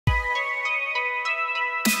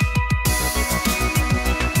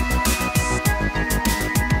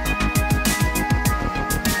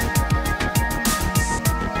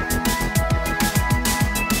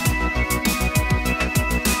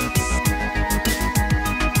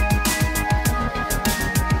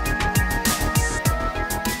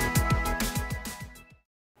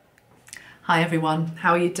Hi everyone,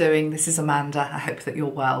 how are you doing? This is Amanda. I hope that you're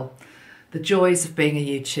well. The joys of being a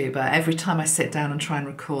YouTuber. Every time I sit down and try and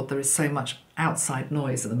record, there is so much outside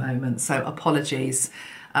noise at the moment, so apologies.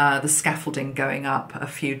 The scaffolding going up a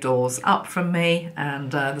few doors up from me,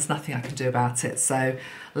 and there's nothing I can do about it. So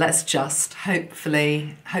let's just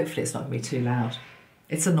hopefully it's not going to be too loud.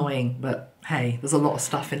 It's annoying, but hey, there's a lot of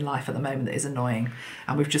stuff in life at the moment that is annoying,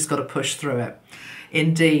 and we've just got to push through it.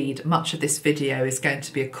 Indeed, much of this video is going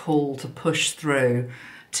to be a call to push through,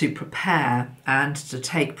 to prepare and to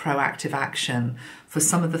take proactive action for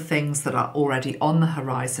some of the things that are already on the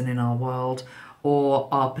horizon in our world or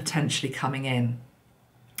are potentially coming in.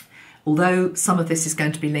 Although some of this is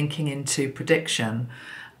going to be linking into prediction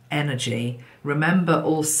energy, remember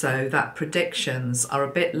also that predictions are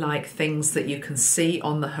a bit like things that you can see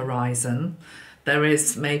on the horizon. There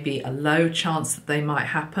is maybe a low chance that they might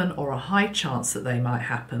happen or a high chance that they might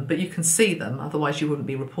happen, but you can see them, otherwise you wouldn't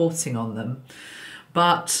be reporting on them.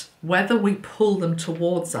 But whether we pull them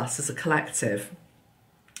towards us as a collective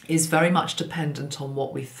is very much dependent on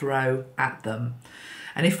what we throw at them.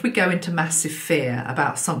 And if we go into massive fear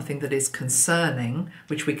about something that is concerning,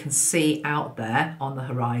 which we can see out there on the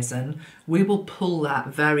horizon, we will pull that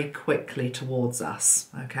very quickly towards us,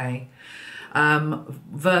 okay?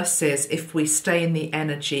 Versus if we stay in the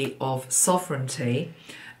energy of sovereignty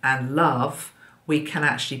and love, we can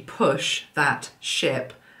actually push that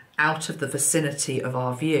ship out of the vicinity of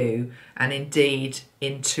our view and indeed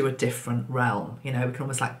into a different realm. You know, we can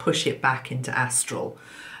almost like push it back into astral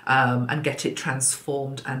and get it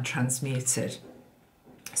transformed and transmuted.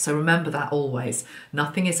 So remember that always.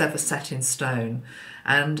 Nothing is ever set in stone.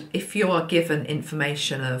 And if you are given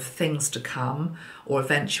information of things to come or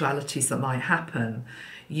eventualities that might happen,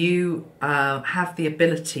 you have the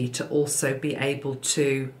ability to also be able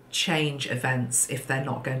to change events if they're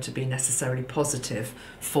not going to be necessarily positive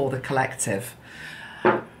for the collective.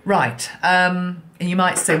 Right, and you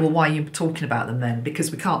might say, well, why are you talking about them then? Because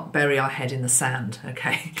we can't bury our head in the sand,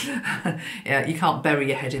 okay? Yeah, you can't bury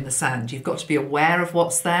your head in the sand. You've got to be aware of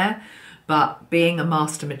what's there, but being a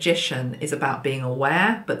master magician is about being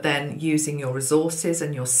aware, but then using your resources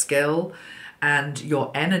and your skill and your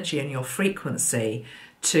energy and your frequency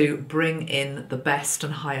to bring in the best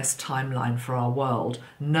and highest timeline for our world,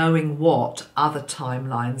 knowing what other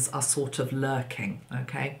timelines are sort of lurking,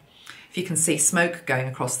 okay? If you can see smoke going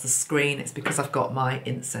across the screen, it's because I've got my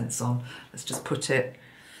incense on. Let's just put it,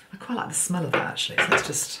 I quite like the smell of that actually, so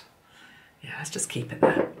let's just keep it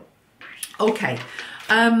there. Okay,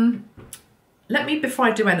 let me, before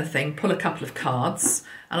I do anything, pull a couple of cards,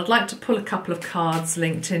 and I'd like to pull a couple of cards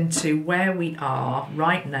linked into where we are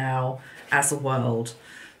right now as a world.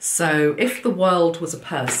 So if the world was a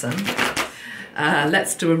person,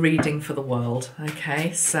 let's do a reading for the world,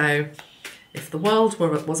 okay? So if the world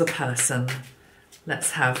was a person,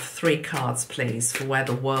 let's have 3 cards, please, for where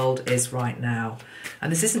the world is right now.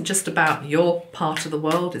 And this isn't just about your part of the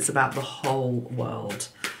world, it's about the whole world.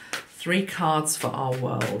 3 cards for our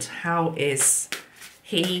world. How is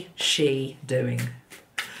he, she doing?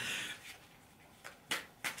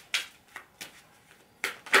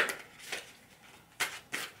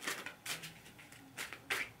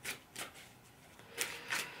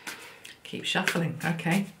 Keep shuffling,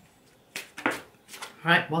 okay.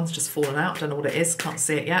 Right, one's just fallen out, don't know what it is, can't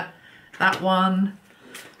see it yet. That one,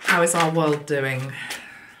 how is our world doing?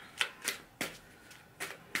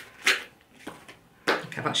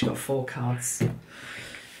 Okay, I've actually got 4 cards.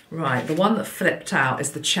 Right, the one that flipped out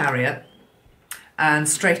is the Chariot, and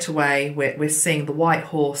straight away we're seeing the white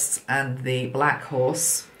horse and the black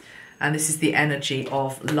horse, and this is the energy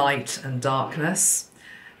of light and darkness.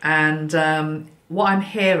 And what I'm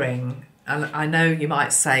hearing, and I know you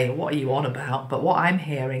might say, what are you on about? But what I'm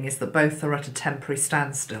hearing is that both are at a temporary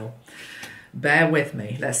standstill. Bear with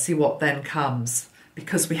me. Let's see what then comes,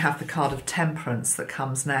 because we have the card of Temperance that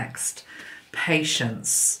comes next.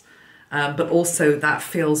 Patience. But also that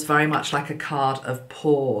feels very much like a card of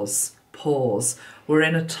pause. Pause. We're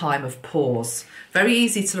in a time of pause. Very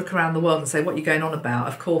easy to look around the world and say, what are you going on about?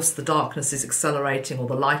 Of course, the darkness is accelerating or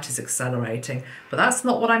the light is accelerating, but that's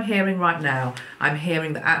not what I'm hearing right now. I'm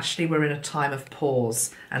hearing that actually we're in a time of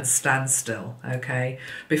pause and standstill, okay?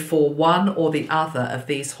 Before one or the other of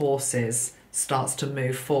these horses starts to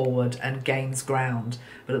move forward and gains ground.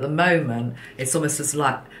 But at the moment, it's almost as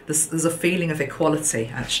like there's a feeling of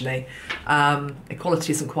equality, actually.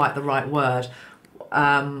 Equality isn't quite the right word.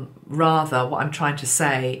 Rather, what I'm trying to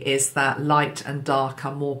say is that light and dark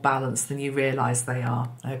are more balanced than you realise they are,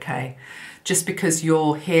 okay? Just because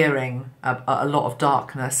you're hearing a lot of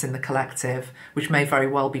darkness in the collective, which may very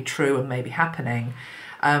well be true and may be happening,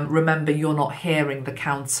 remember, you're not hearing the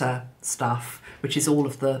counter stuff, which is all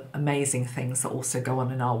of the amazing things that also go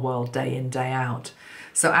on in our world day in, day out.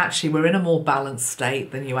 So actually, we're in a more balanced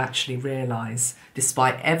state than you actually realise,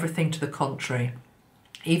 despite everything to the contrary.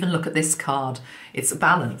 Even look at this card. It's a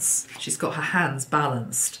balance. She's got her hands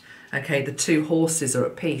balanced. Okay, the two horses are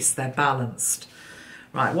at peace. They're balanced.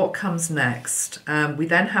 Right, what comes next? We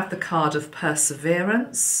then have the card of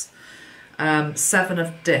perseverance, 7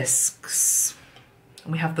 of discs,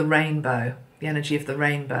 and we have the rainbow, the energy of the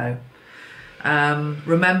rainbow.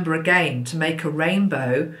 Remember again, to make a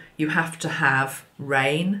rainbow, you have to have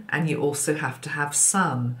rain and you also have to have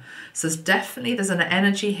sun. So there's an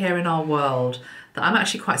energy here in our world that I'm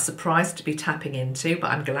actually quite surprised to be tapping into,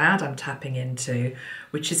 but I'm glad I'm tapping into,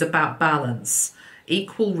 which is about balance.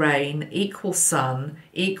 Equal rain, equal sun,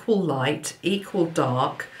 equal light, equal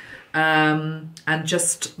dark, and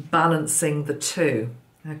just balancing the two.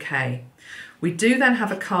 Okay. We do then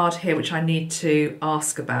have a card here which I need to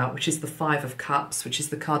ask about, which is the 5 of Cups, which is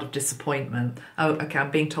the card of disappointment. Oh, okay,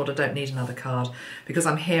 I'm being told I don't need another card because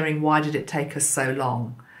I'm hearing, why did it take us so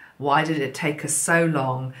long? Why did it take us so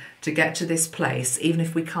long to get to this place, even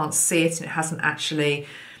if we can't see it and it hasn't actually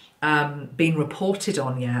been reported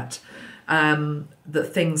on yet,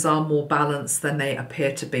 that things are more balanced than they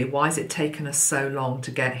appear to be? Why has it taken us so long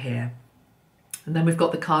to get here? And then we've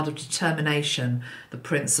got the card of determination, the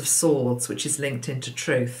Prince of Swords, which is linked into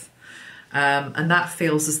truth. And that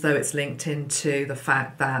feels as though it's linked into the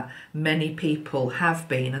fact that many people have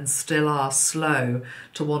been and still are slow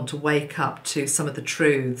to want to wake up to some of the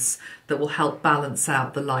truths that will help balance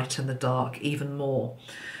out the light and the dark even more.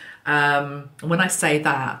 And when I say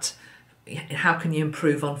that, how can you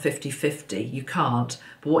improve on 50-50? You can't.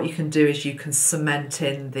 But what you can do is you can cement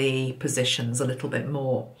in the positions a little bit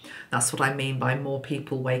more. That's what I mean by more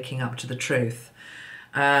people waking up to the truth.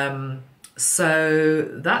 So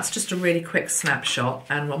that's just a really quick snapshot,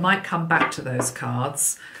 and I might come back to those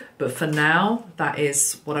cards. But for now, that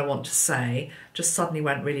is what I want to say. Just suddenly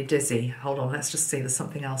went really dizzy. Hold on, let's just see. There's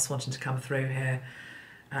something else wanting to come through here.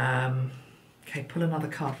 Okay, pull another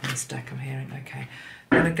card from this deck I'm hearing. Okay,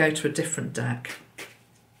 I'm going to go to a different deck.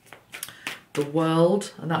 The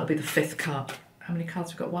World, and that will be the 5th card. How many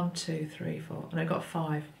cards have we got? 1, 2, 3, 4. And I've got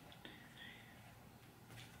 5.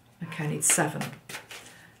 Okay, I need 7.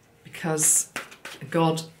 Because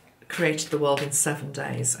God created the world in 7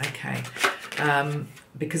 days. Okay.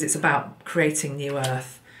 Because it's about creating new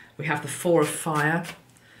earth. We have the 4 of Fire.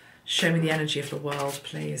 Show me the energy of the world,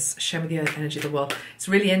 please. Show me the energy of the world. It's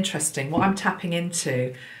really interesting. What I'm tapping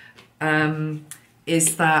into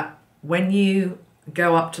is that when you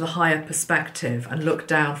go up to the higher perspective and look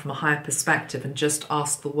down from a higher perspective and just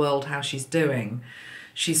ask the world how she's doing,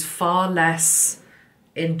 she's far less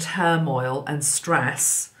in turmoil and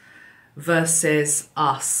stress versus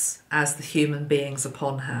us as the human beings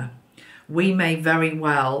upon her. We may very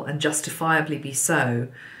well, and justifiably be so,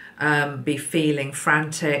 be feeling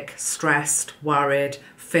frantic, stressed, worried,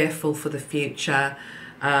 fearful for the future,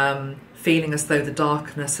 feeling as though the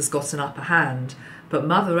darkness has got an upper hand. But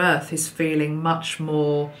Mother Earth is feeling much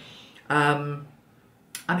more, I'm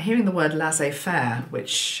hearing the word laissez-faire,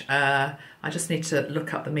 which I just need to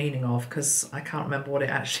look up the meaning of because I can't remember what it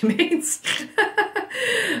actually means.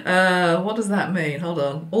 What does that mean? Hold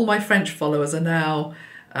on. All my French followers are now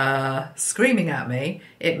screaming at me.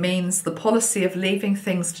 It means the policy of leaving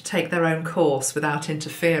things to take their own course without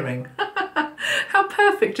interfering. How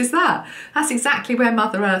perfect is that? That's exactly where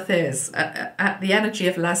Mother Earth is, at the energy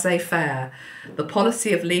of laissez-faire, the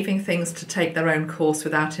policy of leaving things to take their own course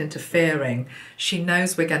without interfering. She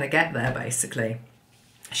knows we're going to get there, basically.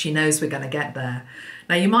 She knows we're going to get there.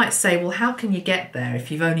 Now, you might say, well, how can you get there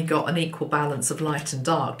if you've only got an equal balance of light and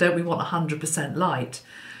dark? Don't we want 100% light?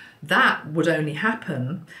 That would only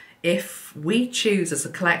happen if we choose as a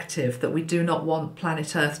collective that we do not want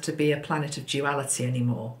planet Earth to be a planet of duality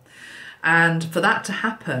anymore. And for that to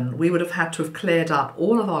happen, we would have had to have cleared up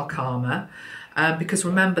all of our karma, because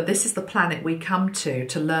remember, this is the planet we come to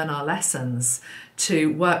learn our lessons,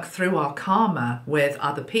 to work through our karma with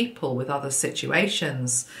other people, with other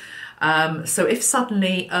situations. So if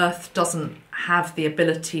suddenly Earth doesn't have the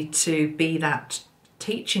ability to be that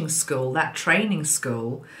teaching school, that training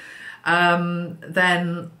school,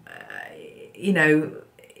 then, you know,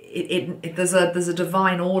 there's a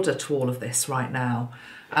divine order to all of this right now.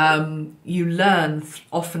 You learn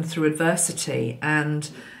often through adversity and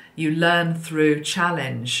you learn through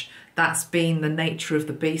challenge. That's been the nature of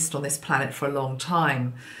the beast on this planet for a long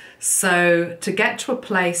time. So to get to a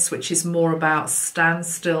place which is more about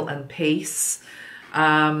standstill and peace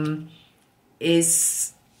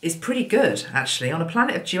is is pretty good, actually. On a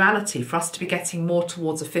planet of duality, for us to be getting more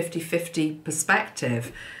towards a 50-50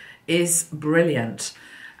 perspective is brilliant.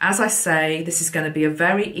 As I say, this is going to be a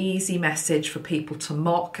very easy message for people to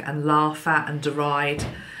mock and laugh at and deride,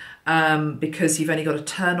 because you've only got to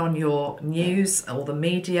turn on your news or the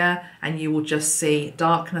media and you will just see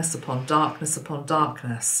darkness upon darkness upon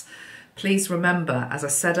darkness. Please remember, as I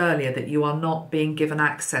said earlier, that you are not being given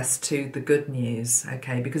access to the good news,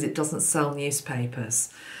 okay, because it doesn't sell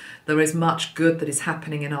newspapers. There is much good that is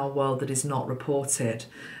happening in our world that is not reported.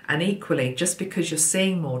 And equally, just because you're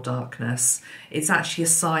seeing more darkness, it's actually a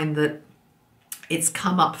sign that it's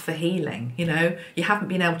come up for healing. You know, you haven't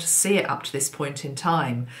been able to see it up to this point in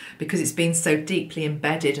time because it's been so deeply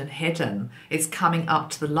embedded and hidden. It's coming up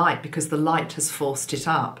to the light because the light has forced it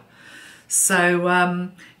up.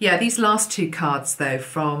 So, yeah, these last two cards, though,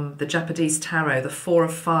 from the Japanese Tarot, the Four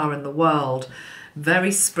of Fire and the World,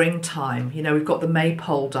 very springtime. You know, we've got the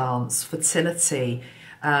maypole dance, fertility,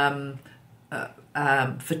 just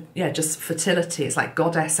fertility. It's like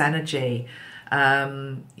goddess energy,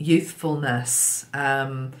 youthfulness,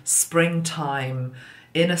 springtime,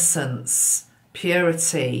 innocence,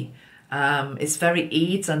 purity. It's very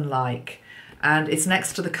Eden-like, and it's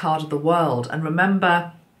next to the card of the World. And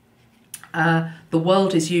remember, the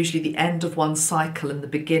world is usually the end of one cycle and the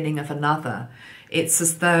beginning of another. It's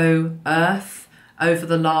as though Earth, over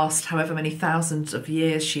the last however many thousands of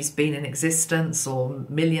years she's been in existence, or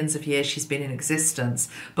millions of years she's been in existence,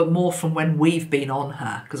 but more from when we've been on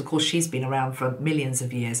her, because of course she's been around for millions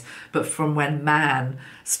of years, but from when man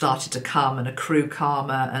started to come and accrue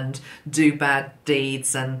karma and do bad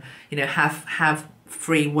deeds and, you know, have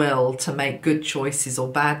free will to make good choices or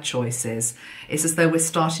bad choices. It's as though we're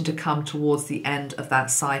starting to come towards the end of that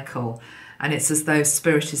cycle, and it's as though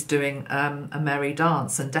Spirit is doing a merry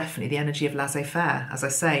dance, and definitely the energy of laissez-faire. As I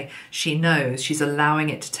say, she knows, she's allowing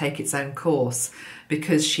it to take its own course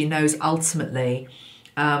because she knows ultimately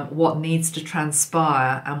what needs to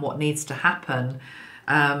transpire and what needs to happen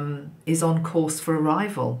is on course for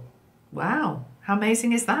arrival. Wow, how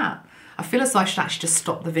amazing is that? I feel as though I should actually just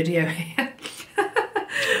stop the video here.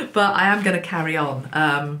 But I am going to carry on,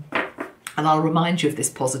 and I'll remind you of this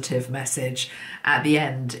positive message at the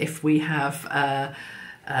end if we have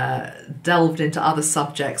delved into other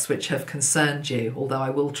subjects which have concerned you, although I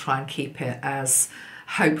will try and keep it as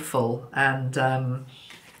hopeful and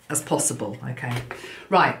as possible. Okay,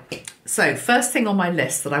 right, so first thing on my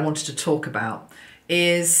list that I wanted to talk about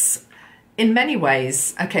is, in many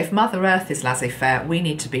ways, okay, if Mother Earth is laissez-faire, we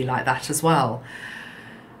need to be like that as well.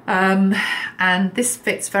 And this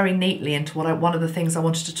fits very neatly into one of the things I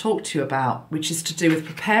wanted to talk to you about, which is to do with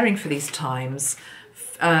preparing for these times,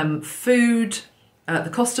 food, the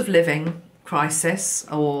cost of living crisis,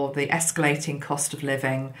 or the escalating cost of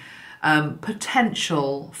living,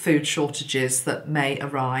 potential food shortages that may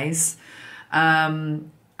arise,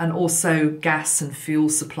 and also gas and fuel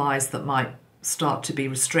supplies that might start to be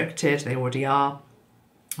restricted. They already are,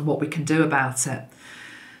 and what we can do about it.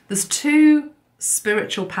 There's two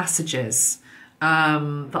spiritual passages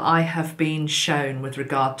that I have been shown with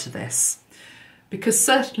regard to this, because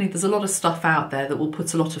certainly there's a lot of stuff out there that will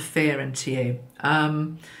put a lot of fear into you,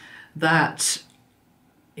 that,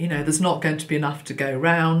 you know, there's not going to be enough to go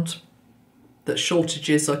round, that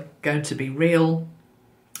shortages are going to be real,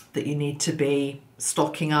 that you need to be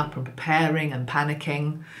stocking up and preparing and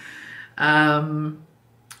panicking, and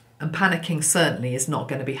panicking certainly is not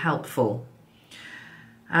going to be helpful.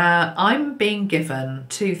 I'm being given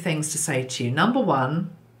two things to say to you. Number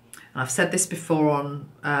one, and I've said this before on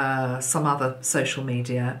some other social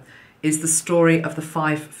media, is the story of the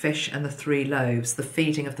 5 fish and the 3 loaves, the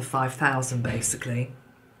feeding of the 5,000 basically,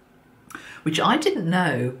 which I didn't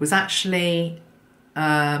know was actually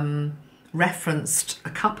referenced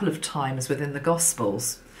a couple of times within the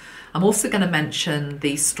Gospels. I'm also going to mention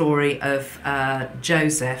the story of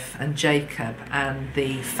Joseph and Jacob and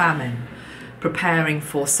the famine, preparing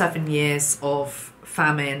for 7 years of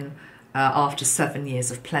famine after 7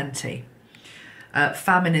 years of plenty.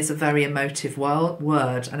 Famine is a very emotive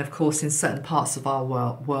word, and of course in certain parts of our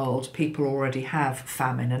world people already have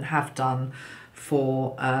famine and have done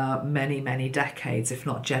for many, many decades, if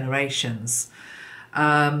not generations.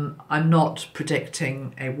 I'm not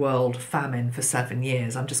predicting a world famine for 7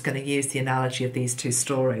 years. I'm just going to use the analogy of these two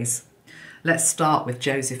stories. Let's start with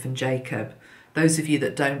Joseph and Jacob. Those of you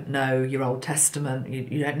that don't know your Old Testament,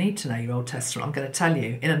 you don't need to know your Old Testament. I'm going to tell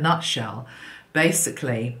you in a nutshell.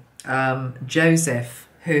 Basically, Joseph,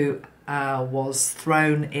 who was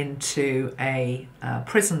thrown into a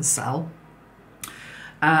prison cell,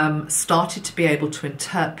 started to be able to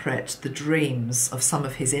interpret the dreams of some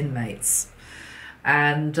of his inmates.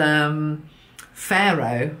 And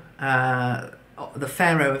Pharaoh, the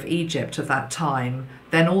Pharaoh of Egypt of that time,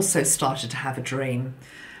 then also started to have a dream.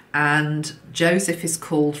 And Joseph is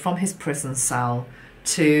called from his prison cell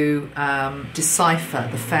to decipher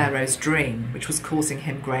the Pharaoh's dream, which was causing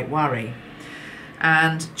him great worry.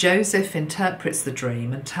 And Joseph interprets the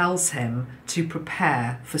dream and tells him to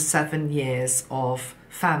prepare for 7 years of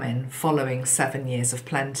famine following 7 years of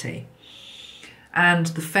plenty. And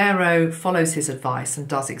the Pharaoh follows his advice and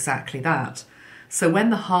does exactly that. So when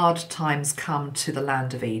the hard times come to the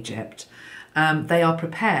land of Egypt, they are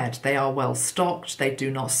prepared, they are well stocked, they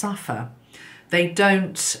do not suffer. They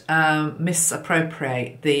don't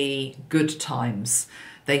misappropriate the good times.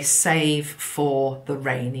 They save for the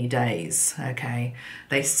rainy days, okay?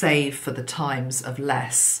 They save for the times of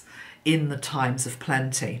less in the times of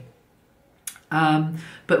plenty.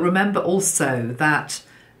 But remember also that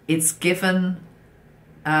it's given,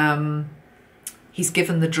 he's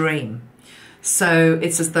given the dream. So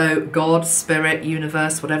it's as though God, spirit,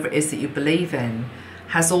 universe, whatever it is that you believe in,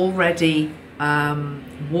 has already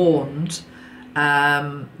warned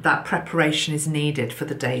that preparation is needed for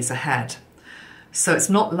the days ahead. So it's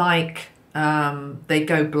not like they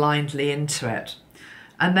go blindly into it.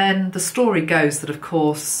 And then the story goes that, of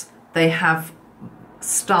course, they have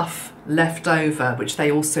stuff left over, which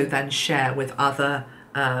they also then share with other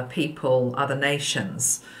people, other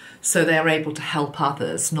nations. So they're able to help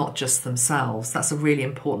others, not just themselves. That's a really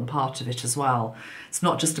important part of it as well. It's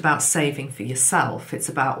not just about saving for yourself. It's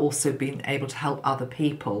about also being able to help other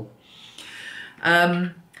people.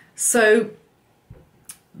 So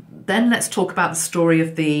then let's talk about the story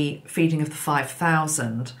of the feeding of the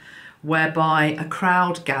 5,000, whereby a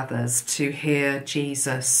crowd gathers to hear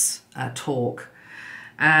Jesus talk.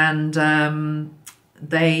 And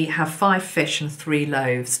they have 5 fish and 3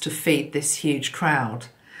 loaves to feed this huge crowd.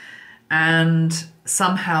 And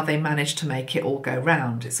somehow they manage to make it all go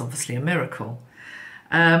round. It's obviously a miracle.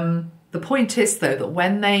 The point is, though, that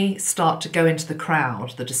when they start to go into the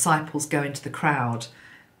crowd, the disciples go into the crowd,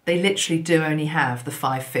 they literally do only have the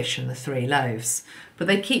 5 fish and the 3 loaves. But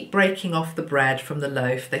they keep breaking off the bread from the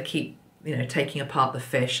loaf. They keep, taking apart the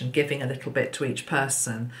fish and giving a little bit to each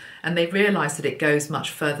person. And they realise that it goes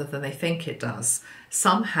much further than they think it does.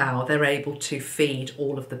 Somehow they're able to feed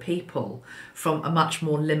all of the people from a much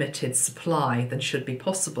more limited supply than should be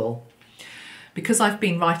possible. Because I've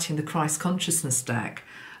been writing the Christ Consciousness deck,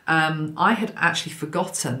 I had actually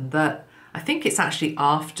forgotten that I think it's actually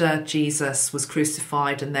after Jesus was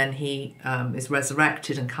crucified and then he is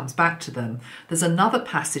resurrected and comes back to them. There's another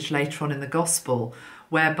passage later on in the Gospel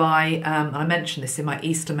whereby, and I mentioned this in my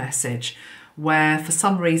Easter message, where for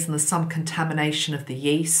some reason there's some contamination of the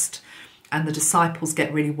yeast and the disciples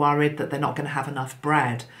get really worried that they're not going to have enough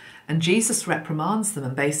bread. And Jesus reprimands them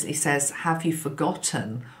and basically says, have you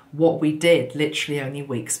forgotten what we did literally only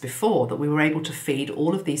weeks before, that we were able to feed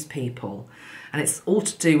all of these people? And it's all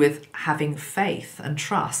to do with having faith and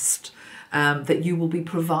trust that you will be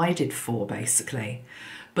provided for, basically.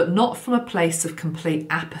 But not from a place of complete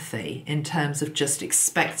apathy in terms of just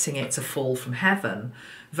expecting it to fall from heaven,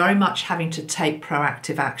 very much having to take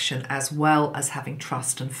proactive action as well as having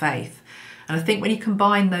trust and faith. And I think when you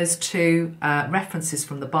combine those two references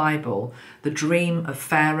from the Bible, the dream of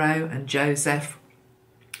Pharaoh and Joseph,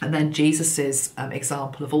 and then Jesus's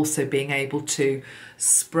example of also being able to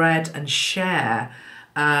spread and share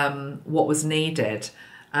what was needed,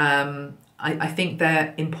 I think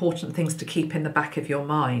they're important things to keep in the back of your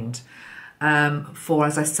mind for,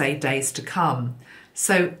 as I say, days to come.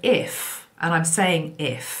 So if, and I'm saying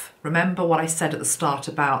if, remember what I said at the start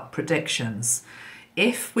about predictions,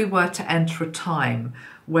 if we were to enter a time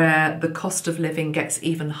where the cost of living gets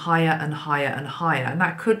even higher and higher and higher, and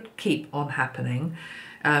that could keep on happening,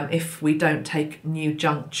 if we don't take new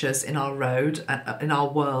junctures in our in our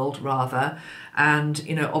world rather, and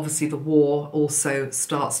obviously the war also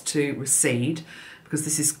starts to recede because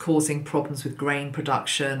this is causing problems with grain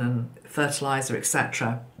production and fertilizer,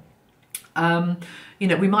 etc.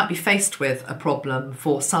 We might be faced with a problem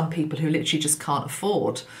for some people who literally just can't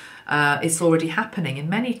afford. It's already happening in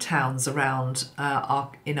many towns around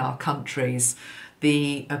in our countries.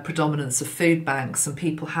 The predominance of food banks and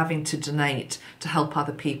people having to donate to help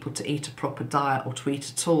other people to eat a proper diet or to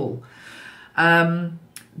eat at all.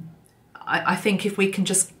 I think if we can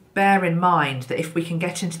just bear in mind that if we can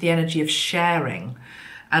get into the energy of sharing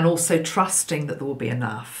and also trusting that there will be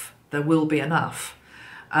enough, there will be enough.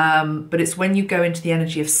 But it's when you go into the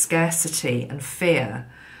energy of scarcity and fear,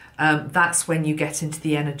 that's when you get into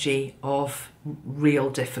the energy of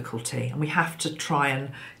real difficulty. And we have to try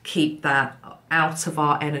and keep that out of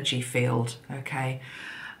our energy field, okay?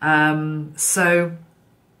 So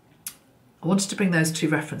I wanted to bring those two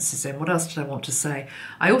references in. What else did I want to say?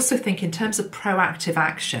 I also think in terms of proactive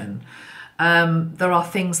action, there are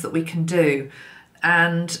things that we can do.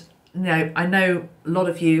 And I know a lot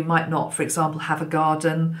of you might not, for example, have a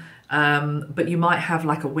garden, but you might have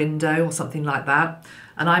like a window or something like that.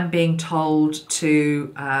 And I'm being told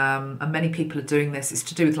to, and many people are doing this, it's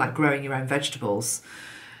to do with like growing your own vegetables.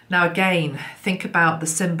 Now again, think about the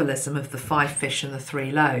symbolism of the 5 fish and the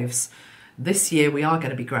 3 loaves. This year we are going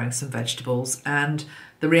to be growing some vegetables, and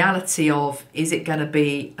the reality of, is it going to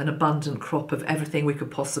be an abundant crop of everything we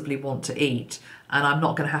could possibly want to eat, and I'm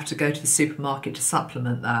not going to have to go to the supermarket to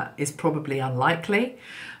supplement that, is probably unlikely.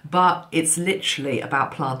 But it's literally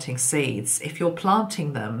about planting seeds. If you're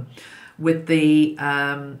planting them with the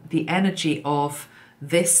energy of,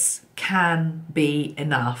 this can be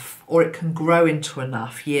enough, or it can grow into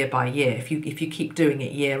enough year by year, if you keep doing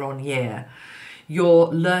it year on year, you're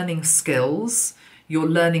learning skills, you're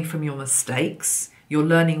learning from your mistakes, you're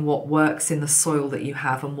learning what works in the soil that you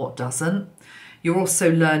have and what doesn't. You're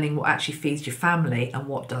also learning what actually feeds your family and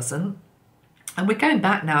what doesn't. And we're going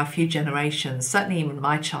back now a few generations. Certainly in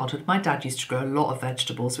my childhood, my dad used to grow a lot of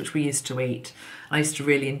vegetables, which we used to eat. I used to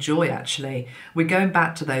really enjoy, actually. We're going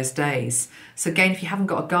back to those days. So again, if you haven't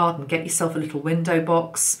got a garden, get yourself a little window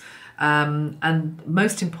box. And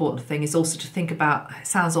most important thing is also to think about, it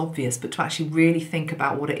sounds obvious, but to actually really think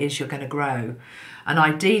about what it is you're going to grow. And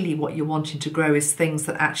ideally what you're wanting to grow is things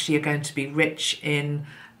that actually are going to be rich in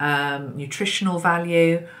nutritional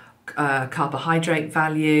value, carbohydrate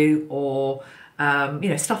value, or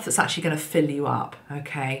stuff that's actually going to fill you up,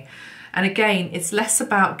 okay? And again, it's less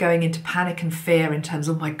about going into panic and fear in terms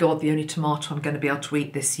of, oh my God, the only tomato I'm going to be able to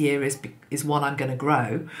eat this year is one I'm going to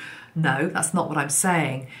grow. No, that's not what I'm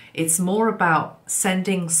saying. It's more about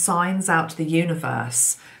sending signs out to the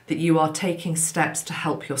universe that you are taking steps to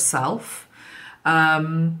help yourself,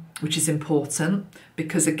 which is important,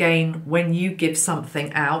 because again, when you give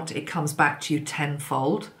something out, it comes back to you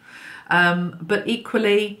tenfold. But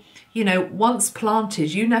equally, once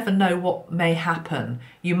planted, you never know what may happen.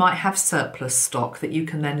 You might have surplus stock that you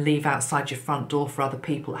can then leave outside your front door for other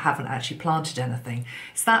people that haven't actually planted anything.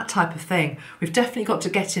 It's that type of thing. We've definitely got to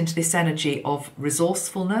get into this energy of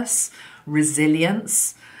resourcefulness,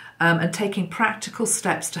 resilience, and taking practical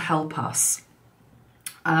steps to help us.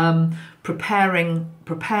 Preparing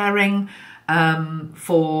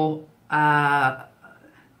for,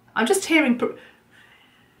 I'm just hearing,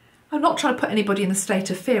 I'm not trying to put anybody in a state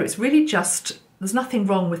of fear. It's really just, there's nothing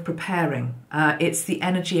wrong with preparing. It's the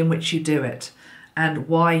energy in which you do it and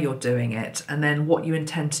why you're doing it, and then what you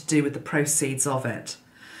intend to do with the proceeds of it.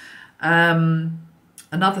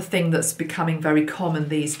 Another thing that's becoming very common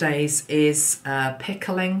these days is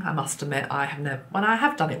pickling. I must admit, I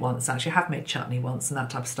have done it once actually. I have made chutney once and that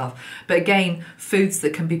type of stuff. But again, foods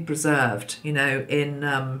that can be preserved,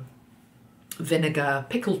 in vinegar,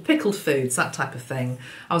 pickled foods, that type of thing.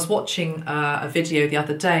 I was watching a video the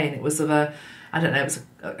other day, and it was of a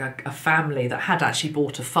family that had actually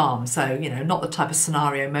bought a farm. So, not the type of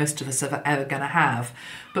scenario most of us are ever going to have.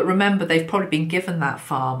 But remember, they've probably been given that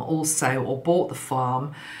farm also, or bought the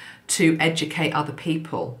farm to educate other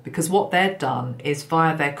people, because what they'd done is,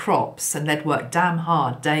 via their crops, and they'd worked damn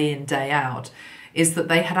hard day in, day out, is that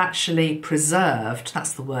they had actually preserved,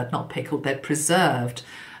 that's the word, not pickled, they'd preserved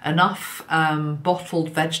enough bottled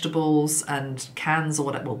vegetables and cans, or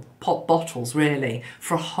whatever, well, pot bottles really,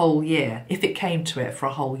 for a whole year, if it came to it, for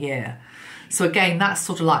a whole year. So again, that's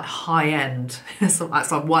sort of like high end. So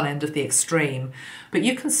that's on one end of the extreme. But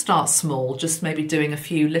you can start small, just maybe doing a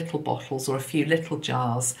few little bottles or a few little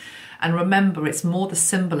jars. And remember, it's more the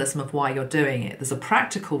symbolism of why you're doing it. There's a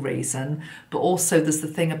practical reason, but also there's the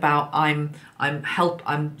thing about I'm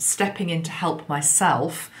stepping in to help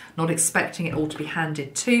myself, not expecting it all to be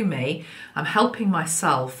handed to me. I'm helping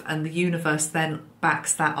myself, and the universe then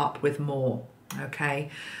backs that up with more. Okay,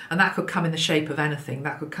 and that could come in the shape of anything.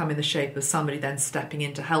 That could come in the shape of somebody then stepping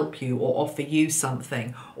in to help you, or offer you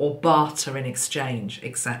something, or barter in exchange,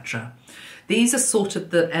 etc. These are sort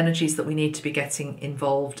of the energies that we need to be getting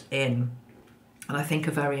involved in, and I think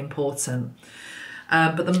are very important.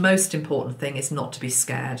 But the most important thing is not to be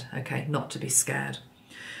scared, okay? Not to be scared.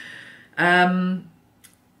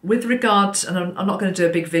 With regard, and I'm not going to do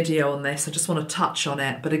a big video on this, I just want to touch on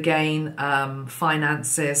it, but again,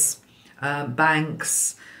 finances,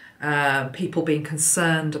 banks, people being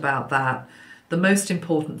concerned about that. The most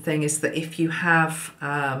important thing is that if you have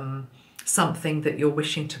something that you're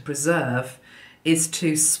wishing to preserve, is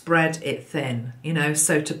to spread it thin,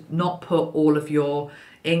 so to not put all of your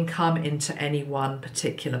income into any one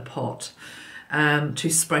particular pot. to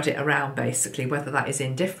spread it around, basically, whether that is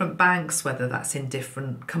in different banks, whether that's in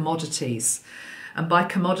different commodities. And by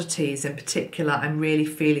commodities in particular, I'm really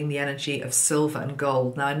feeling the energy of silver and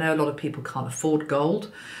gold. Now, I know a lot of people can't afford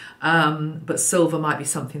gold, but silver might be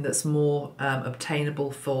something that's more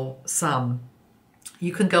obtainable for some.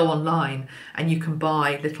 You can go online and you can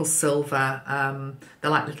buy little silver,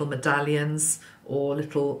 they're like little medallions or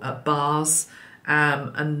little bars,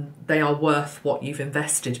 and they are worth what you've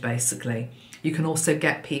invested, basically. You can also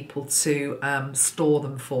get people to store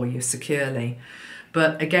them for you securely.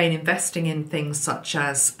 But again, investing in things such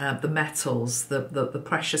as the metals, the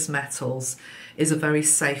precious metals, is a very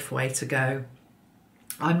safe way to go.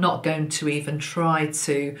 I'm not going to even try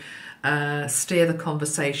to steer the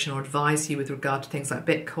conversation or advise you with regard to things like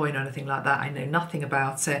Bitcoin or anything like that. I know nothing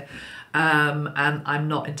about it, and I'm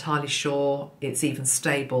not entirely sure it's even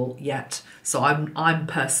stable yet. So I'm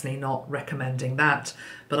personally not recommending that,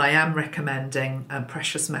 but I am recommending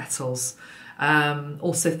precious metals.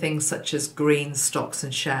 Also things such as green stocks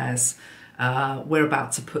and shares. We're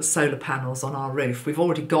about to put solar panels on our roof. We've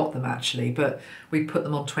already got them actually, but we put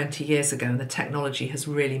them on 20 years ago and the technology has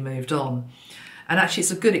really moved on. And actually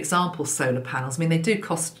it's a good example, solar panels. I mean, they do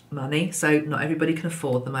cost money, so not everybody can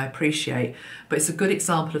afford them, I appreciate. But it's a good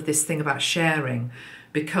example of this thing about sharing,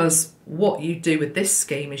 because what you do with this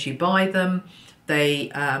scheme is you buy them,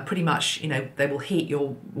 they pretty much, you know, they will heat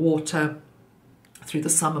your water through the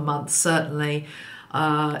summer months, certainly.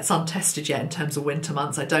 It's untested yet in terms of winter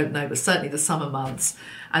months, I don't know, but certainly the summer months.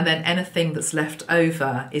 And then anything that's left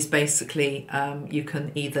over is basically you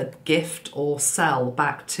can either gift or sell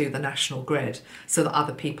back to the national grid so that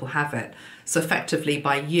other people have it. So effectively,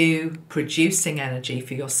 by you producing energy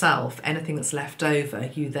for yourself, anything that's left over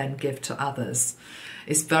you then give to others.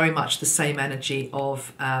 It's very much the same energy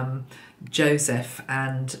of Joseph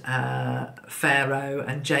and Pharaoh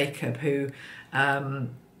and Jacob, who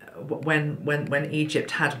when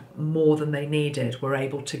Egypt had more than they needed, were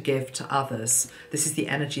able to give to others. This is the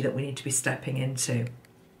energy that we need to be stepping into.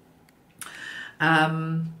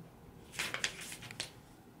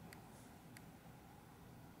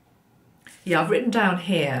 Yeah, I've written down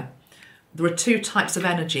here, there are two types of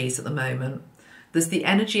energies at the moment. There's the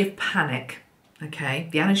energy of panic, okay?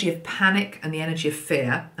 The energy of panic and the energy of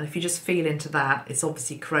fear. And if you just feel into that, it's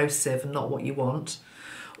obviously corrosive and not what you want.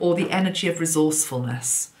 Or the energy of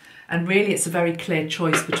resourcefulness. And really it's a very clear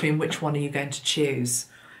choice between which one are you going to choose.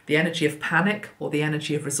 The energy of panic or the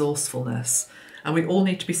energy of resourcefulness. And we all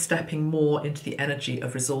need to be stepping more into the energy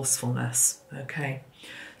of resourcefulness, okay?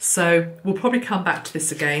 So we'll probably come back to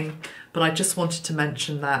this again, but I just wanted to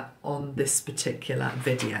mention that on this particular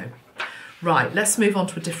video. Right, let's move on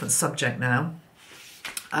to a different subject now.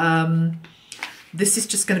 This is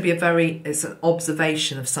just going to be it's an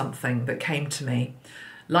observation of something that came to me.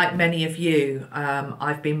 Like many of you,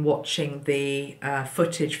 I've been watching the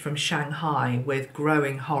footage from Shanghai with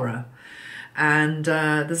growing horror. And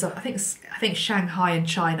I think Shanghai in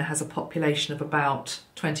China has a population of about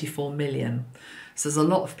 24 million. So there's a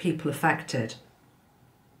lot of people affected.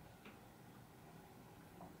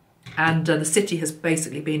 And the city has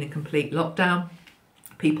basically been in complete lockdown.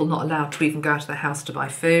 People not allowed to even go out of their house to buy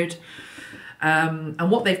food. And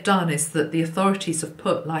what they've done is that the authorities have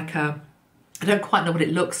put like I don't quite know what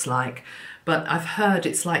it looks like, but I've heard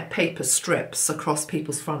it's like paper strips across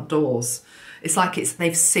people's front doors. It's like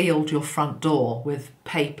they've sealed your front door with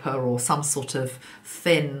paper or some sort of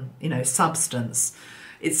thin, substance.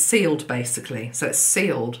 It's sealed basically. So it's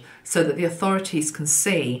sealed so that the authorities can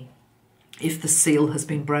see if the seal has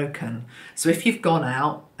been broken. So if you've gone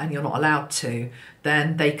out and you're not allowed to,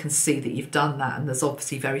 then they can see that you've done that, and there's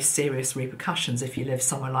obviously very serious repercussions if you live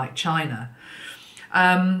somewhere like China.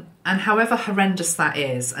 And however horrendous that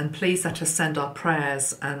is, and please let us send our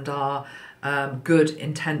prayers and our good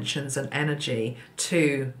intentions and energy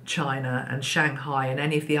to China and Shanghai and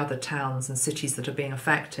any of the other towns and cities that are being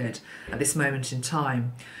affected at this moment in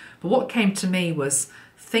time. But what came to me was,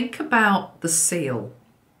 think about the seal.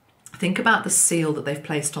 Think about the seal that they've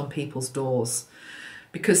placed on people's doors.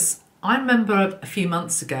 Because I remember a few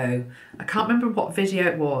months ago, I can't remember what video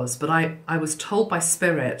it was, but I was told by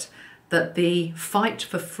Spirit that the fight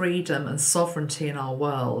for freedom and sovereignty in our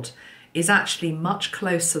world is actually much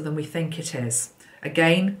closer than we think it is.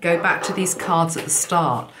 Again, go back to these cards at the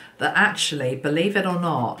start, that actually, believe it or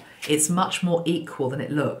not, it's much more equal than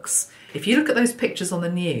it looks. If you look at those pictures on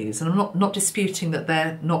the news, and I'm not disputing that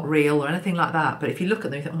they're not real or anything like that, but if you look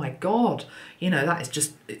at them, you think, oh my God, that is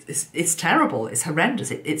just, it's terrible, it's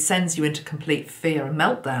horrendous, it sends you into complete fear and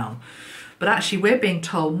meltdown. But actually we're being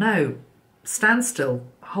told, no, stand still,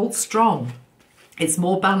 hold strong. It's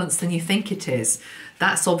more balanced than you think it is.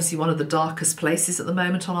 That's obviously one of the darkest places at the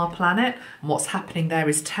moment on our planet, and what's happening there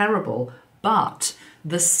is terrible. But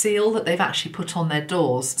the seal that they've actually put on their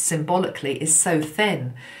doors symbolically is so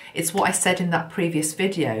thin. It's what I said in that previous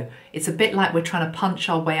video. It's a bit like we're trying to punch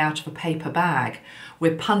our way out of a paper bag.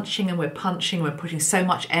 We're punching and we're punching, we're putting so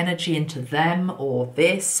much energy into them or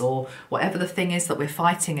this or whatever the thing is that we're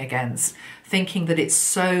fighting against, thinking that it's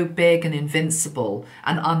so big and invincible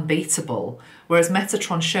and unbeatable. Whereas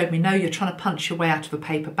Metatron showed me, no, you're trying to punch your way out of a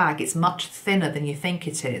paper bag. It's much thinner than you think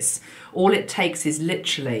it is. All it takes is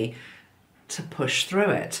literally to push through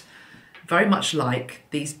it. Very much like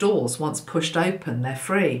these doors, once pushed open, they're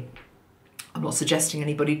free. I'm not suggesting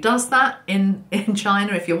anybody does that in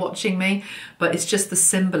China if you're watching me, but it's just the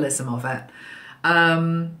symbolism of it.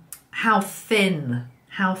 How thin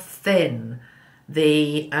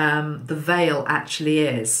the veil actually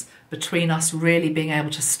is between us really being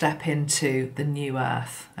able to step into the new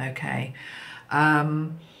earth, okay?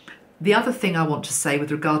 The other thing I want to say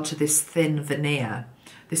with regard to this thin veneer,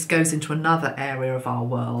 this goes into another area of our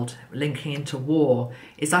world, linking into war,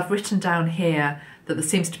 is I've written down here that there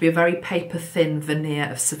seems to be a very paper-thin veneer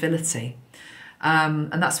of civility.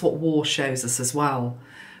 And that's what war shows us as well.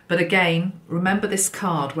 But again, remember this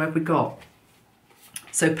card, where have we got?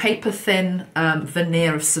 So paper-thin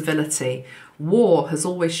veneer of civility. War has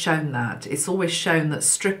always shown that. It's always shown that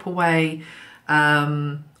strip away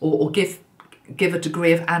or give a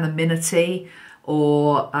degree of anonymity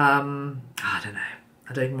or, I don't know.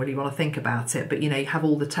 I don't even really want to think about it, but you know, you have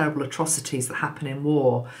all the terrible atrocities that happen in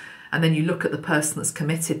war, and then you look at the person that's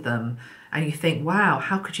committed them and you think, wow,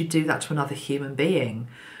 how could you do that to another human being?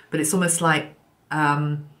 But it's almost like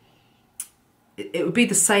it would be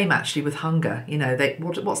the same actually with hunger. You know,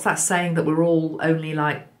 what's that saying, that we're all only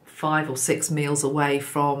like 5 or 6 meals away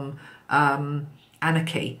from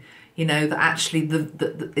anarchy? You know, that actually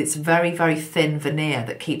it's very, very thin veneer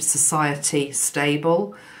that keeps society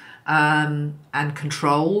stable and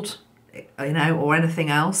controlled, you know, or anything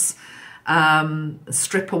else.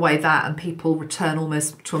 Strip away that and people return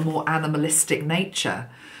almost to a more animalistic nature.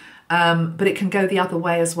 But it can go the other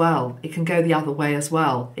way as well. It can go the other way as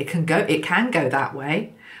well. It can go that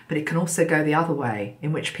way, but it can also go the other way,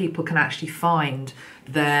 in which people can actually find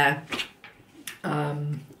their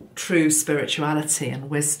true spirituality and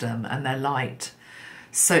wisdom and their light.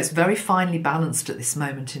 So it's very finely balanced at this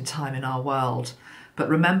moment in time in our world. But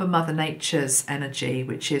remember Mother Nature's energy,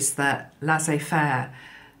 which is that laissez-faire,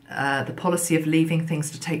 the policy of leaving things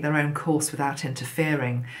to take their own course without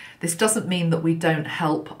interfering. This doesn't mean that we don't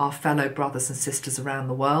help our fellow brothers and sisters around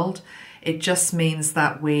the world. It just means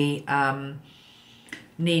that we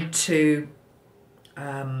need to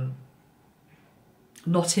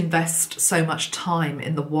not invest so much time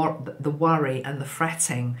in the worry and the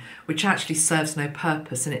fretting, which actually serves no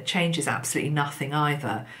purpose, and it changes absolutely nothing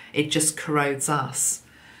either. It just corrodes us.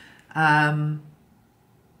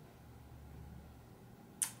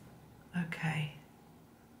 Okay.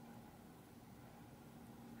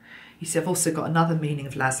 You see, I've also got another meaning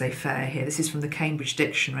of laissez-faire here. This is from the Cambridge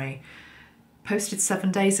Dictionary, posted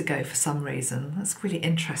 7 days ago for some reason. That's really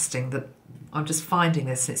interesting that I'm just finding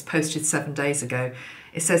this and it's posted 7 days ago.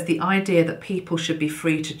 It says the idea that people should be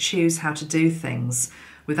free to choose how to do things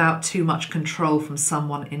without too much control from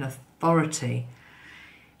someone in authority.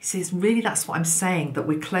 You see, it's really, that's what I'm saying, that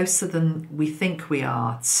we're closer than we think we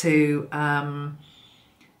are to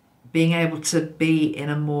being able to be in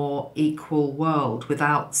a more equal world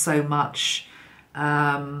without so much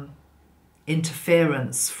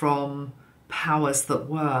interference from powers that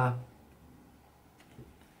were.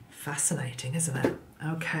 Fascinating, isn't it?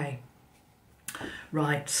 Okay.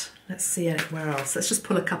 Right, let's see where else. Let's just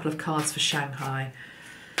pull a couple of cards for Shanghai.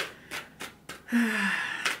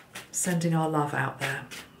 Sending our love out there.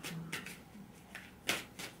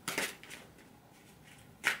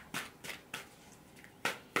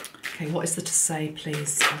 Okay, what is there to say,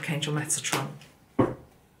 please, Archangel Metatron? Oh,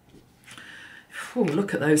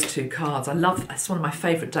 look at those two cards. I love, it's one of my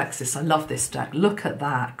favourite decks, this. I love this deck. Look at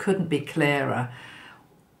that. Couldn't be clearer.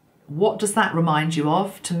 What does that remind you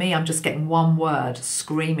of? To me, I'm just getting one word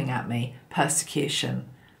screaming at me. Persecution.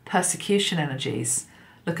 Persecution energies.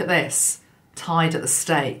 Look at this. Tied at the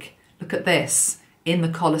stake. Look at this. In the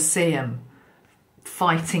Colosseum.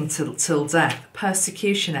 Fighting till death.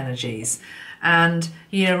 Persecution energies. And,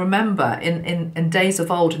 you know, remember, in days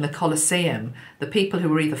of old in the Colosseum, the people who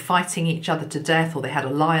were either fighting each other to death or they had a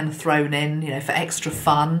lion thrown in, you know, for extra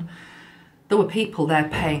fun, there were people there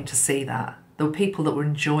paying to see that. There were people that were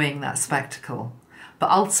enjoying that spectacle.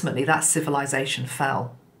 But ultimately, that civilization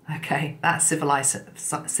fell. Okay, that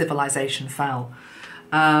civilization fell.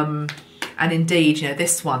 And indeed, you know,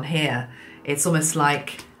 this one here It's almost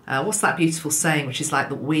like, what's that beautiful saying, which is like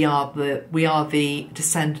that we are the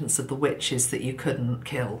descendants of the witches that you couldn't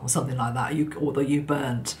kill, or something like that, or that you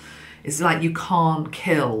burnt. It's like you can't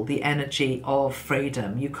kill the energy of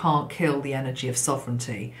freedom. You can't kill the energy of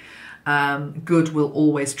sovereignty. Good will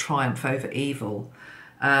always triumph over evil.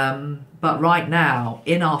 But right now,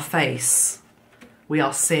 in our face, we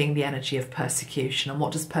are seeing the energy of persecution. And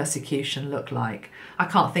what does persecution look like? I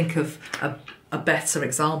can't think of a better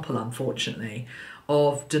example, unfortunately,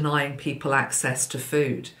 of denying people access to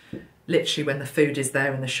food. Literally, when the food is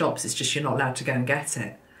there in the shops, it's just you're not allowed to go and get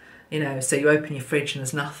it. You know, so you open your fridge and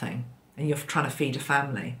there's nothing, and you're trying to feed a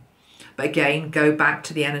family. But again, go back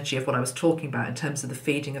to the energy of what I was talking about in terms of the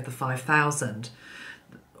feeding of the 5,000.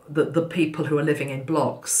 The people who are living in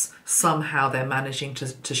blocks, somehow they're managing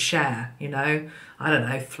to share, you know, I don't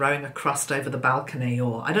know, throwing a crust over the balcony,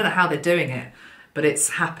 or I don't know how they're doing it, but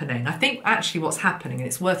it's happening. I think actually what's happening, and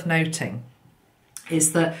it's worth noting,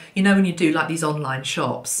 is that, you know, when you do like these online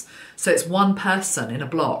shops, so it's one person in a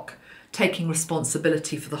block taking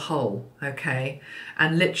responsibility for the whole, okay,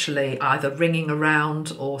 and literally either ringing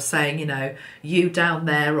around or saying, you know, you down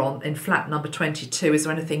there in flat number 22, is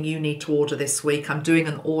there anything you need to order this week? I'm doing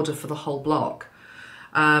an order for the whole block.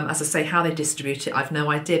 As I say, how they distribute it, I've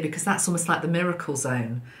no idea, because that's almost like the miracle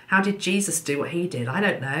zone. How did Jesus do what he did? I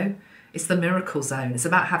don't know. It's the miracle zone. It's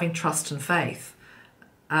about having trust and faith.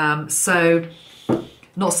 So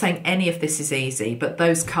not saying any of this is easy, but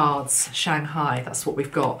those cards, Shanghai, that's what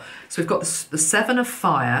we've got. So we've got the 7 of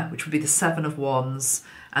fire, which would be the 7 of wands,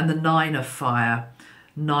 and the 9 of fire,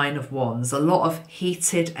 9 of wands. A lot of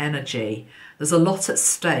heated energy. There's a lot at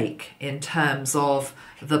stake in terms of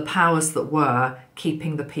the powers that were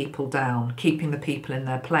keeping the people down, keeping the people in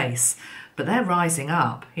their place. But they're rising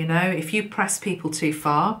up, you know. If you press people too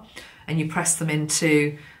far and you press them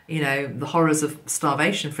into, you know, the horrors of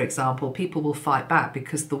starvation, for example, people will fight back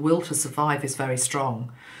because the will to survive is very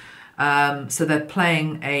strong. So they're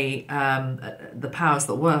playing the powers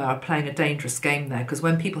that were are playing a dangerous game there, because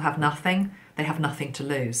when people have nothing, they have nothing to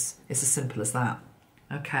lose. It's as simple as that.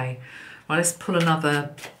 Okay, well, let's pull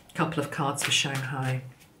another couple of cards for Shanghai.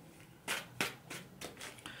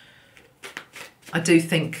 I do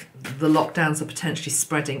think the lockdowns are potentially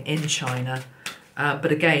spreading in China.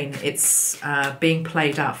 But again, it's being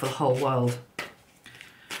played out for the whole world.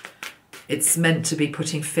 It's meant to be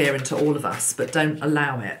putting fear into all of us, but don't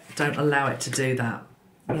allow it. Don't allow it to do that.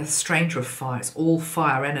 We have the Stranger of Fire. It's all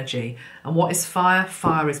fire energy. And what is fire?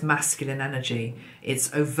 Fire is masculine energy.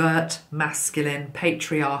 It's overt, masculine,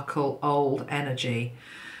 patriarchal, old energy.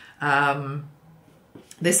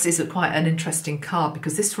 This is quite an interesting card,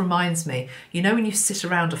 because this reminds me, you know, when you sit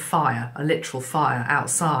around a fire, a literal fire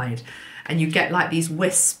outside, and you get like these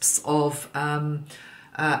wisps of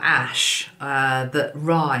ash that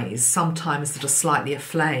rise, sometimes that are slightly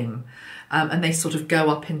aflame, and they sort of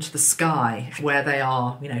go up into the sky where they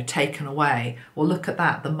are, you know, taken away. Well, look at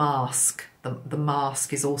that, the mask. The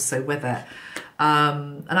mask is also with it.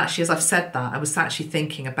 And actually, as I've said that, I was actually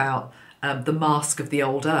thinking about the mask of the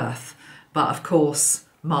old earth. But of course,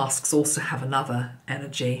 masks also have another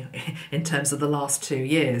energy in terms of the last 2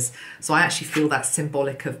 years. So I actually feel that's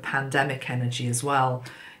symbolic of pandemic energy as well.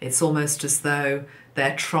 It's almost as though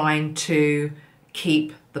they're trying to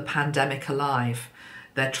keep the pandemic alive.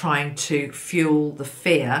 They're trying to fuel the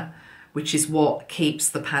fear, which is what keeps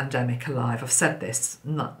the pandemic alive. I've said this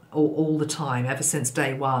all the time, ever since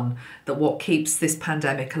day one, that what keeps this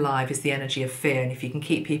pandemic alive is the energy of fear. And if you can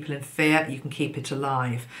keep people in fear, you can keep it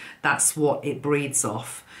alive. That's what it breeds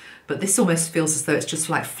off. But this almost feels as though it's just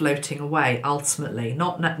like floating away, ultimately.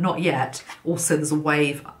 Not yet. Also, there's a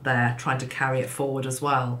wave there trying to carry it forward as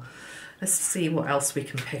well. Let's see what else we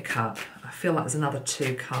can pick up. I feel like there's another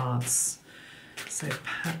 2 cards. So,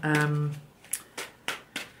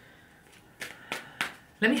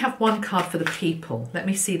 let me have one card for the people. Let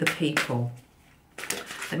me see the people.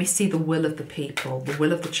 Let me see the will of the people, the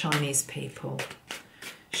will of the Chinese people.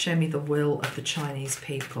 Show me the will of the Chinese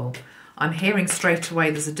people. I'm hearing straight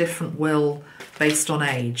away there's a different will based on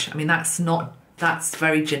age. I mean, that's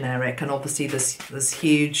very generic, and obviously there's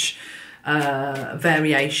huge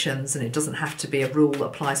variations, and it doesn't have to be a rule that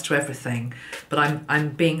applies to everything. But I'm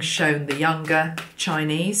being shown the younger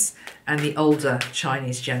Chinese and the older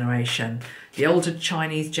Chinese generation. The older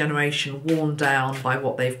Chinese generation worn down by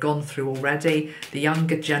what they've gone through already. The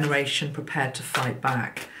younger generation prepared to fight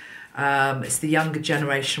back. It's the younger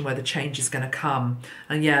generation where the change is going to come.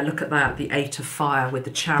 And yeah, look at that, the 8 of Fire with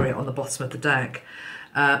the Chariot on the bottom of the deck,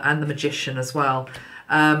 and the Magician as well.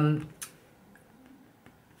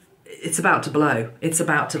 It's about to blow. It's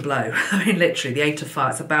about to blow. I mean, literally, the 8 of Fire,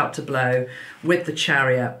 it's about to blow with the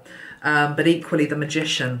Chariot. but equally the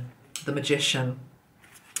magician.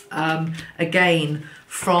 Again,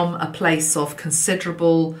 from a place of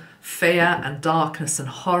considerable fear and darkness and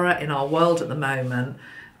horror in our world at the moment.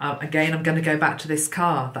 Again, I'm going to go back to this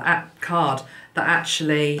card that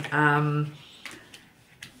actually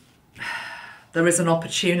there is an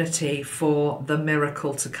opportunity for the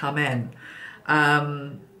miracle to come in,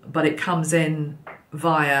 but it comes in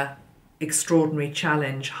via extraordinary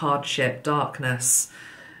challenge, hardship, darkness,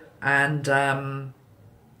 and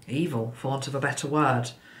evil, for want of a better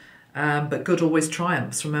word. But good always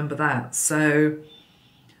triumphs, remember that. So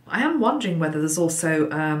I am wondering whether there's also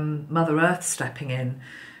Mother Earth stepping in,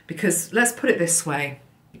 because let's put it this way.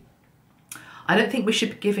 I don't think we should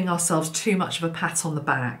be giving ourselves too much of a pat on the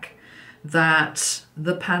back that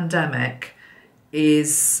the pandemic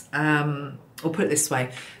is, or put it this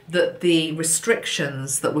way, that the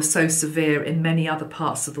restrictions that were so severe in many other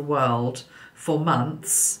parts of the world for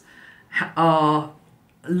months are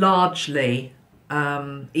largely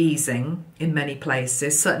easing in many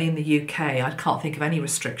places. Certainly in the UK, I can't think of any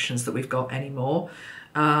restrictions that we've got anymore.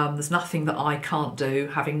 There's nothing that I can't do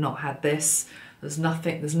having not had this. There's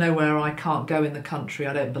nowhere I can't go in the country,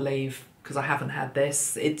 I don't believe, because I haven't had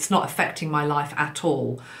this. It's not affecting my life at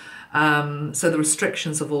all. So the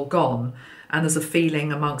restrictions have all gone, and there's a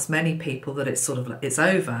feeling amongst many people that it's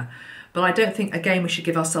over. But I don't think, again, we should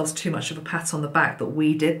give ourselves too much of a pat on the back that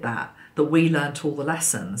we did that we learnt all the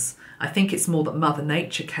lessons. I think it's more that Mother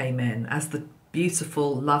Nature came in as the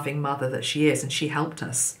beautiful, loving mother that she is, and she helped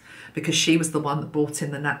us because she was the one that brought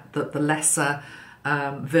in the lesser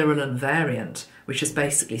virulent variant, which has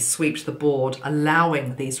basically swept the board,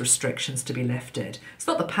 allowing these restrictions to be lifted. It's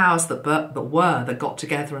not the powers that got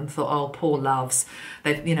together and thought, oh, poor loves,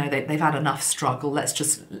 they've had enough struggle, let's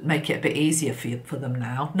just make it a bit easier for them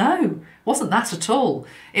now. No, wasn't that at all.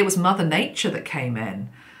 It was Mother Nature that came in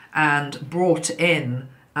and brought in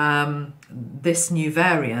this new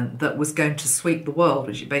variant that was going to sweep the world,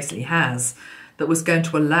 which it basically has, that was going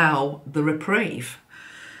to allow the reprieve.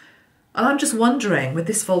 And I'm just wondering, with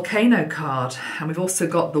this volcano card, and we've also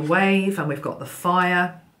got the wave and we've got the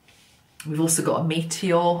fire, we've also got a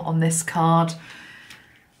meteor on this card,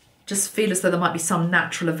 just feel as though there might be some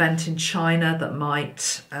natural event in China that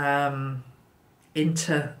might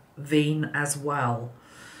intervene as well.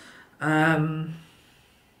 Let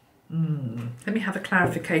me have a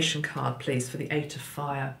clarification card, please, for the Eight of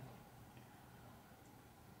Fire.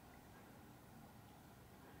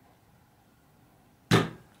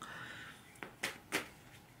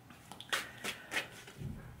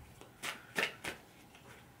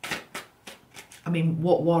 I mean,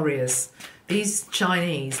 what warriors? These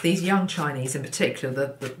Chinese, these young Chinese in particular,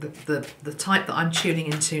 the type that I'm tuning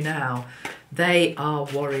into now, they are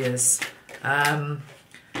warriors.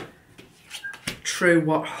 True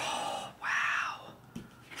what? Oh, wow.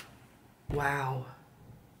 Wow.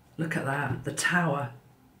 Look at that. The tower.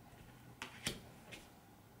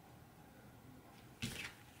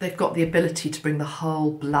 They've got the ability to bring the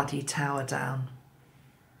whole bloody tower down.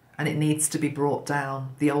 And it needs to be brought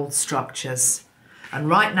down, the old structures. And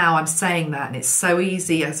right now I'm saying that, and it's so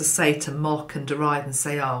easy, as I say, to mock and deride and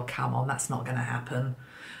say, oh, come on, that's not going to happen.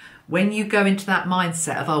 When you go into that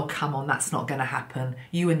mindset of, oh, come on, that's not going to happen,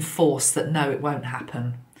 you enforce that, no, it won't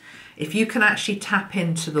happen. If you can actually tap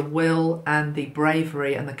into the will and the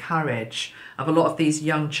bravery and the courage of a lot of these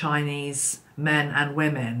young Chinese men and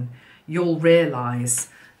women, you'll realise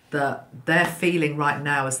that they're feeling right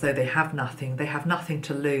now as though they have nothing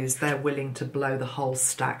to lose. They're willing to blow the whole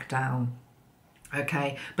stack down.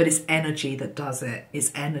 Okay, but it's energy that does it.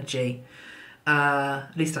 It's energy.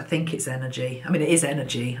 At least I think it's energy. I mean, it is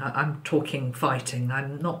energy. I'm talking fighting.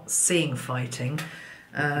 I'm not seeing fighting.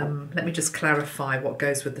 Let me just clarify what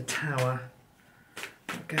goes with the tower.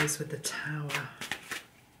 What goes with the tower?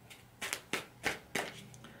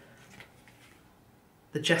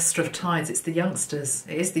 The Jester of Tides. It's the youngsters.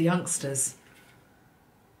 It is the youngsters.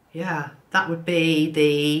 Yeah, that would be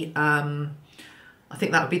the... I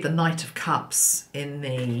think that would be the Knight of Cups in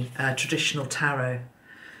the traditional tarot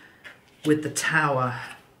with the Tower.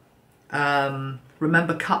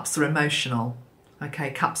 Remember, cups are emotional.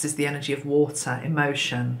 Okay, cups is the energy of water,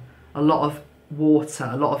 emotion, a lot of water,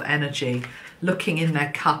 a lot of energy. Looking in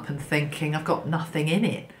their cup and thinking, I've got nothing in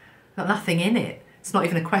it. I've got nothing in it. It's not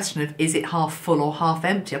even a question of, is it half full or half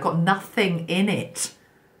empty? I've got nothing in it.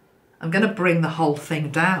 I'm going to bring the whole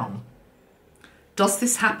thing down. Does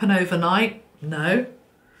this happen overnight? No,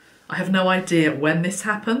 I have no idea when this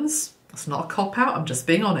happens. That's not a cop-out, I'm just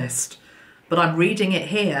being honest. But I'm reading it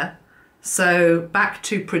here. So back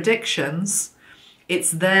to predictions,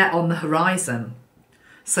 it's there on the horizon.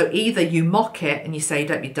 So either you mock it and you say,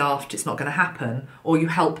 don't be daft, it's not going to happen, or you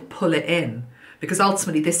help pull it in, because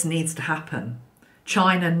ultimately this needs to happen.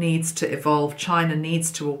 China needs to evolve. China needs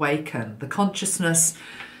to awaken. The consciousness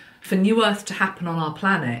for New Earth to happen on our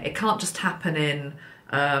planet, it can't just happen in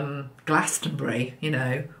Glastonbury, you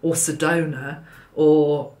know, or Sedona,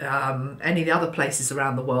 or any of the other places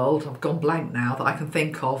around the world. I've gone blank now that I can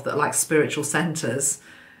think of that are like spiritual centres.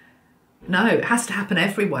 No, it has to happen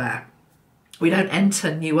everywhere. We don't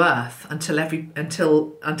enter New Earth until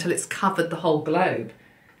it's covered the whole globe.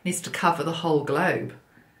 It needs to cover the whole globe.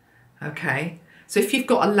 Okay, so if you've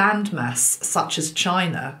got a landmass such as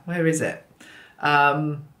China, where is it?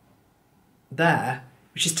 There,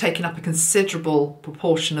 which is taking up a considerable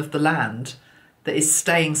proportion of the land that is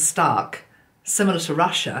staying stuck, similar to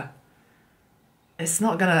Russia. It's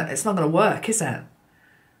not gonna work, is it?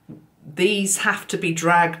 These have to be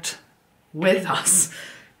dragged with us,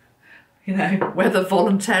 you know, whether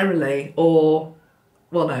voluntarily or,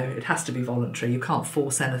 well, no, it has to be voluntary. You can't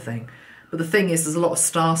force anything. But the thing is, there's a lot of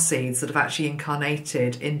star seeds that have actually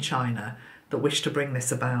incarnated in China that wish to bring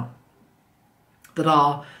this about,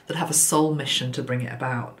 that have a soul mission to bring it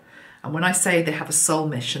about. And when I say they have a soul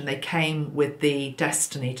mission, they came with the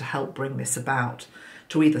destiny to help bring this about,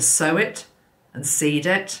 to either sow it and seed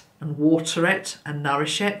it and water it and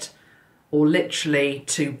nourish it, or literally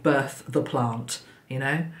to birth the plant, you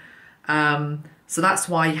know. So that's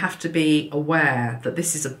why you have to be aware that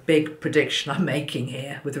this is a big prediction I'm making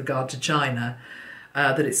here with regard to China,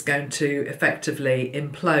 that it's going to effectively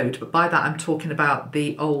implode. But by that I'm talking about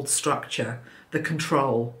the old structure, the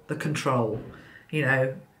control, you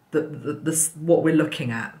know, what we're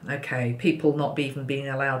looking at. Okay, people not even being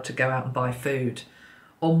allowed to go out and buy food.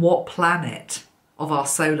 On what planet of our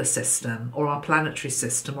solar system or our planetary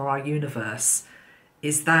system or our universe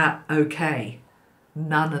is that okay?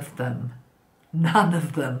 None of them. None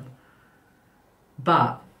of them.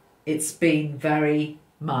 But it's been very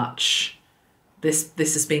much, this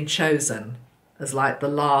has been chosen as like the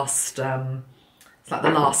last, it's like the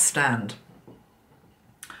last stand.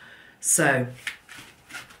 So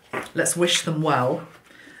let's wish them well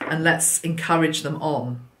and let's encourage them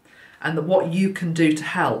on. And that what you can do to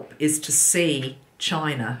help is to see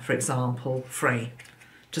China, for example, free,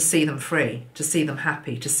 to see them free, to see them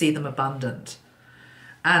happy, to see them abundant.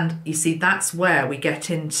 And you see, that's where we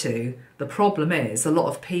get into, the problem is a lot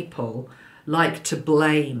of people like to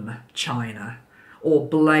blame China or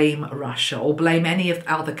blame Russia or blame any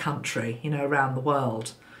other country, you know, around the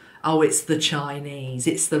world. Oh, it's the Chinese,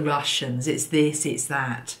 it's the Russians, it's this, it's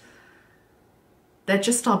that. They're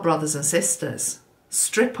just our brothers and sisters.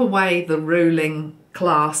 Strip away the ruling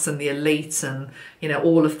class and the elite and, you know,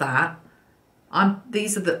 all of that.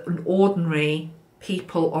 These are the ordinary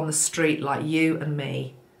people on the street like you and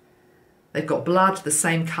me. They've got blood the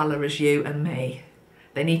same colour as you and me.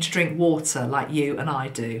 They need to drink water like you and I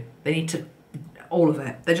do. They need to, all of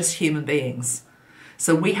it. They're just human beings.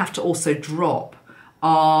 So we have to also drop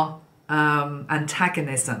our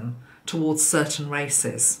antagonism towards certain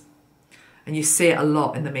races. And you see it a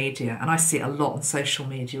lot in the media, and I see it a lot on social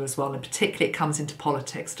media as well, and particularly it comes into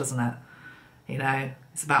politics, doesn't it? You know,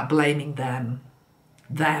 it's about blaming them.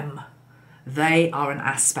 Them. They are an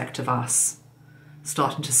aspect of us.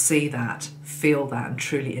 Starting to see that, feel that, and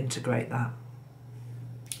truly integrate that.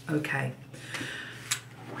 Okay.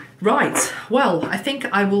 Right, well, I think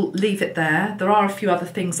I will leave it there. There are a few other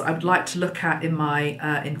things that I would like to look at in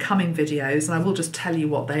my incoming videos, and I will just tell you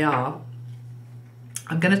what they are.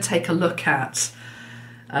 I'm going to take a look at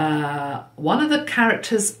one of the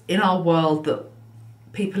characters in our world that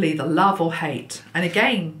people either love or hate. And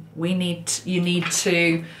again, you need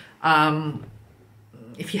to,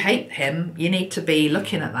 if you hate him, you need to be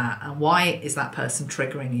looking at that and why is that person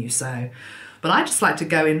triggering you so. But I just like to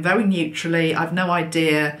go in very neutrally. I've no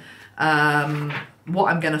idea what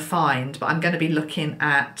I'm going to find, but I'm going to be looking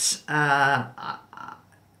at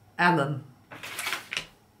Ellen.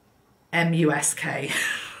 M-U-S-K.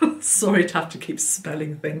 Sorry to have to keep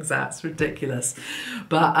spelling things out, it's ridiculous.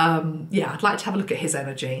 But yeah, I'd like to have a look at his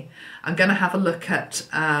energy. I'm going to have a look at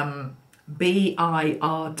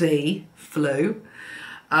B-I-R-D, flu.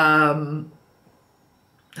 I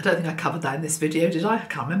don't think I covered that in this video, did I? I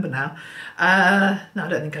can't remember now. No, I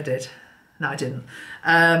don't think I did. No, I didn't.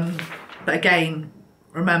 But again,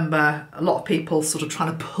 remember, a lot of people sort of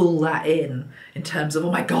trying to pull that in terms of,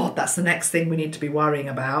 oh my God, that's the next thing we need to be worrying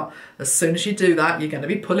about. As soon as you do that, you're going to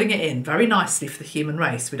be pulling it in very nicely for the human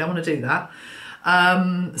race. We don't want to do that. But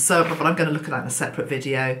I'm going to look at that in a separate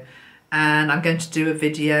video. And I'm going to do a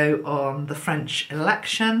video on the French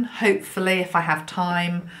election, hopefully, if I have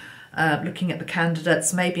time, looking at the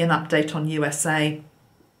candidates, maybe an update on USA.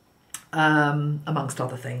 amongst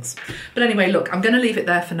other things. But anyway, look, I'm going to leave it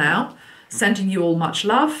there for now. Sending you all much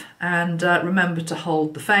love, and remember to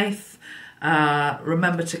hold the faith.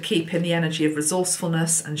 Remember to keep in the energy of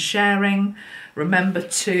resourcefulness and sharing. Remember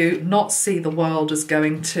to not see the world as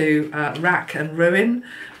going to rack and ruin,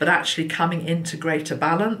 but actually coming into greater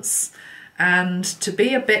balance. And to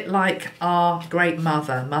be a bit like our great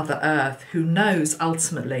mother, Mother Earth, who knows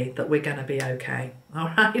ultimately that we're going to be okay.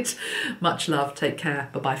 All right? Much love. Take care.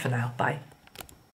 Bye-bye for now. Bye.